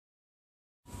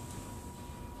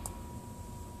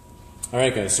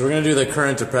Alright guys, so we're going to do the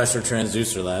current to pressure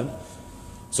transducer lab.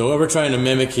 So what we're trying to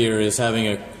mimic here is having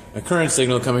a current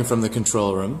signal coming from the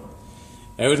control room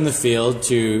out in the field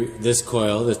to this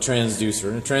coil, the transducer.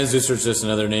 And a transducer is just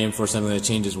another name for something that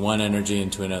changes one energy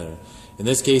into another. In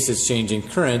this case it's changing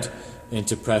current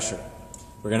into pressure.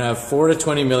 We're going to have 4 to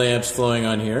 20 milliamps flowing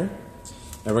on here,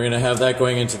 and we're going to have that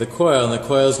going into the coil, and the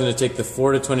coil is going to take the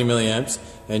 4 to 20 milliamps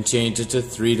and change it to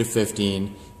 3 to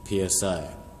 15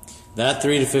 psi. That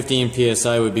 3 to 15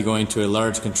 psi would be going to a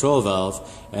large control valve,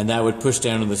 and that would push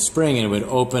down on the spring and it would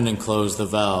open and close the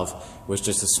valve with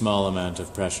just a small amount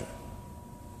of pressure.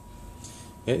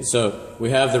 Okay, so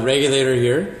we have the regulator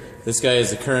here. This guy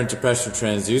is the current to pressure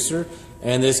transducer,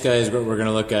 and this guy is what we're going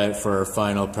to look at for our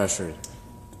final pressure.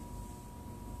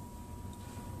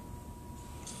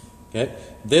 Okay.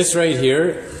 This right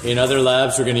here, in other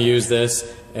labs we're going to use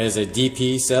this as a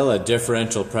DP cell, a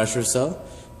differential pressure cell.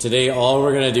 Today all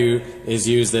we're going to do is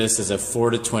use this as a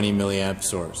 4 to 20 milliamp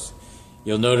source.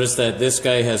 You'll notice that this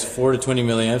guy has 4 to 20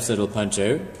 milliamps that it'll punch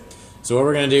out. So what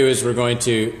we're going to do is we're going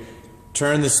to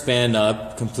turn the span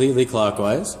knob completely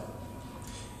clockwise,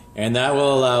 and that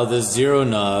will allow the zero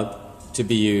knob to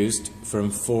be used from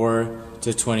 4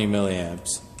 to 20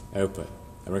 milliamps output.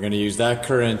 And we're going to use that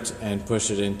current and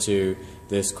push it into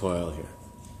this coil here.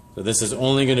 So this is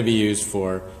only going to be used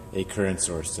for a current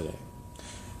source today.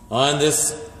 On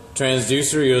this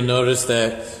transducer, you'll notice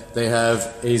that they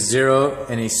have a zero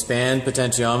and a span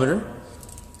potentiometer.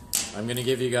 I'm going to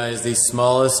give you guys the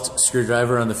smallest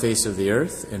screwdriver on the face of the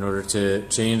earth in order to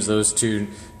change those two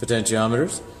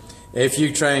potentiometers. If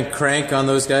you try and crank on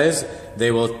those guys,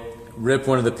 they will rip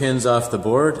one of the pins off the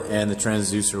board and the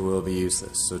transducer will be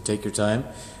useless. So take your time.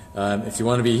 If you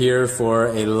want to be here for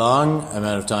a long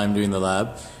amount of time doing the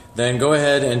lab, then go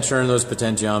ahead and turn those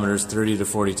potentiometers 30 to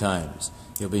 40 times.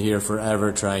 You'll be here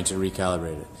forever trying to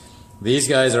recalibrate it. These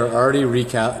guys are already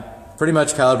pretty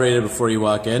much calibrated before you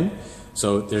walk in,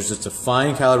 so there's just a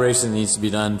fine calibration that needs to be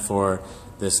done for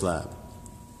this lab.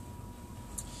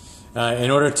 In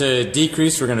order to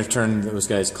decrease, we're going to turn those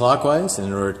guys clockwise, and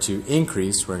in order to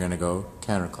increase, we're going to go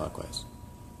counterclockwise.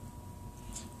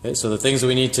 Okay, so the things that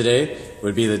we need today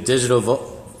would be the digital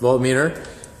voltmeter,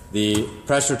 the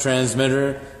pressure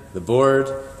transmitter, the board.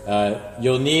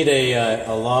 You'll need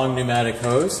a long pneumatic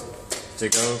hose to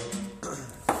go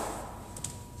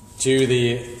to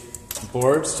the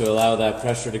boards to allow that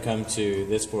pressure to come to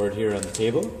this board here on the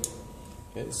table.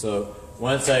 Okay, so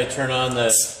once I turn on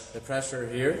the pressure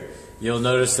here, you'll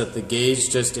notice that the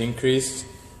gauge just increased,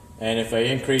 and if I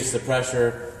increase the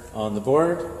pressure on the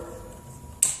board,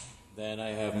 then I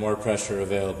have more pressure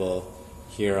available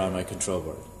here on my control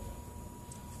board.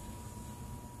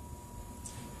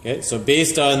 Okay, so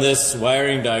based on this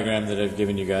wiring diagram that I've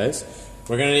given you guys,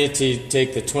 we're going to need to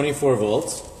take the 24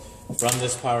 volts from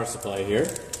this power supply here,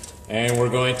 and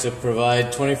we're going to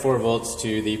provide 24 volts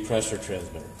to the pressure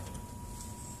transmitter.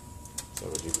 So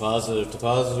we'll do positive to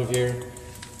positive here,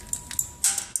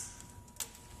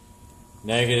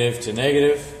 negative to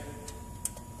negative.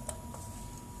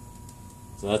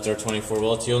 So that's our 24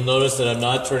 volts. You'll notice that I'm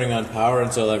not turning on power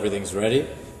until everything's ready.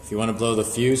 If you want to blow the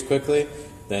fuse quickly,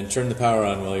 then turn the power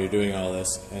on while you're doing all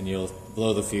this, and you'll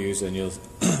blow the fuse and you'll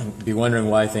be wondering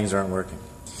why things aren't working.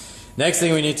 Next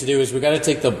thing we need to do is we've got to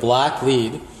take the black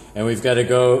lead, and we've got to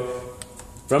go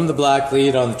from the black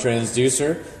lead on the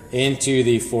transducer into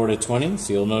the 4 to 20.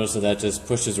 So you'll notice that that just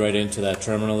pushes right into that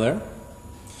terminal there.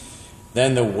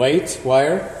 Then the white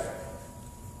wire,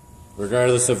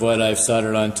 regardless of what I've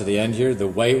soldered on to the end here, the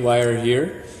white wire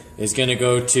here is going to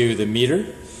go to the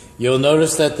meter. You'll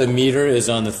notice that the meter is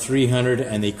on the 300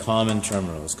 and the common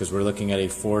terminals because we're looking at a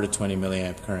 4 to 20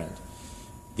 milliamp current.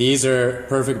 These are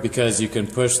perfect because you can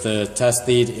push the test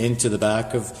lead into the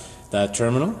back of that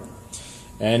terminal.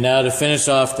 And now to finish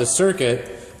off the circuit,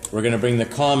 we're going to bring the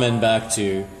common back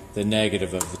to the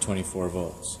negative of the 24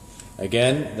 volts.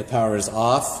 Again, the power is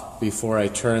off before I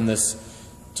turn this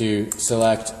to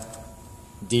select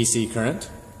DC current.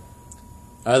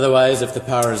 Otherwise, if the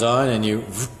power is on and you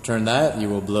turn that, you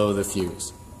will blow the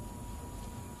fuse.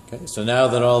 Okay, so now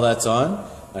that all that's on,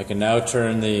 I can now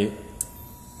turn the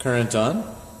current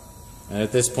on, and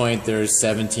at this point there's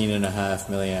 17.5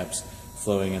 milliamps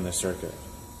flowing in the circuit.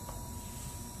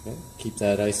 Okay, keep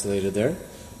that isolated there.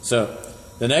 So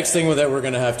the next thing that we're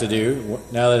going to have to do,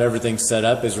 now that everything's set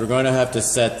up, is we're going to have to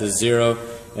set the zero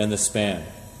and the span.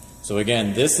 So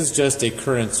again, this is just a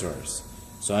current source.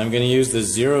 So I'm going to use the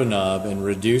zero knob and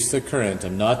reduce the current.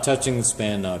 I'm not touching the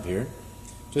span knob here.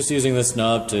 Just using this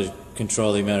knob to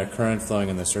control the amount of current flowing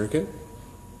in the circuit.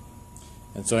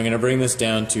 And so I'm going to bring this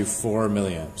down to 4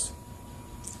 milliamps.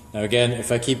 Now again,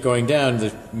 if I keep going down,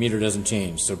 the meter doesn't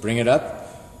change. So bring it up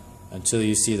until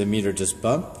you see the meter just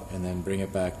bump, and then bring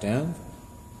it back down.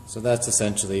 So that's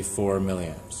essentially 4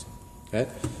 milliamps.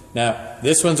 Okay? Now,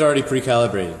 this one's already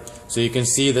pre-calibrated. So you can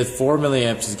see that 4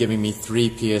 milliamps is giving me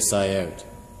 3 psi out.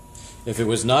 If it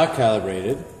was not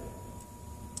calibrated,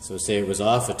 so say it was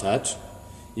off a touch,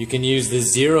 you can use the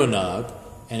 0 knob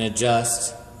and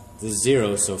adjust the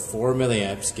 0, so 4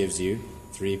 milliamps gives you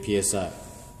 3 psi.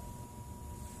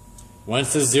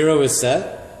 Once the 0 is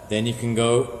set, then you can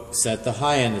go set the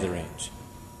high end of the range.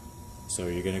 So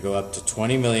you're going to go up to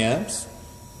 20 milliamps,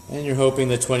 and you're hoping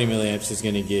that 20 milliamps is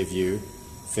going to give you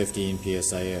 15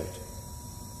 psi out.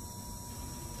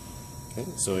 Okay,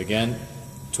 so again,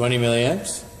 20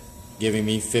 milliamps giving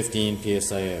me 15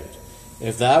 psi out.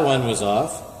 If that one was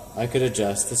off, I could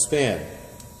adjust the span.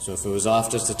 So if it was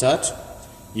off just a touch,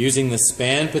 using the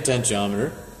span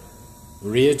potentiometer,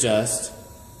 readjust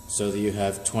so that you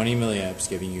have 20 milliamps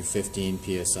giving you 15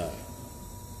 psi.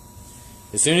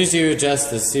 As soon as you adjust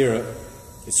the 0,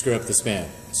 you screw up the span.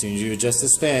 As soon as you adjust the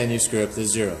span, you screw up the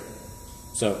 0.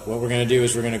 So what we're going to do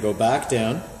is we're going to go back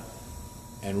down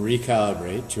and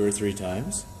recalibrate 2 or 3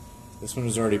 times. This one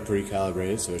was already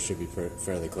pre-calibrated, so it should be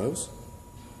fairly close.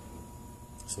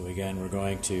 So again, we're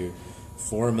going to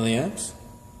 4 milliamps.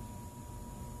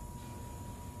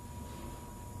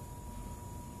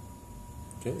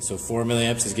 Okay, so 4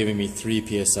 milliamps is giving me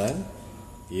 3 psi.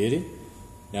 Beauty.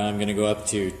 Now I'm going to go up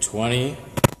to 20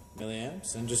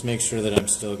 milliamps and just make sure that I'm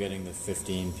still getting the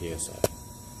 15 psi.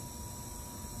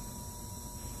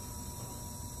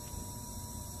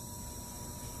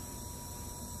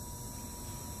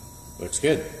 Looks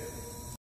good.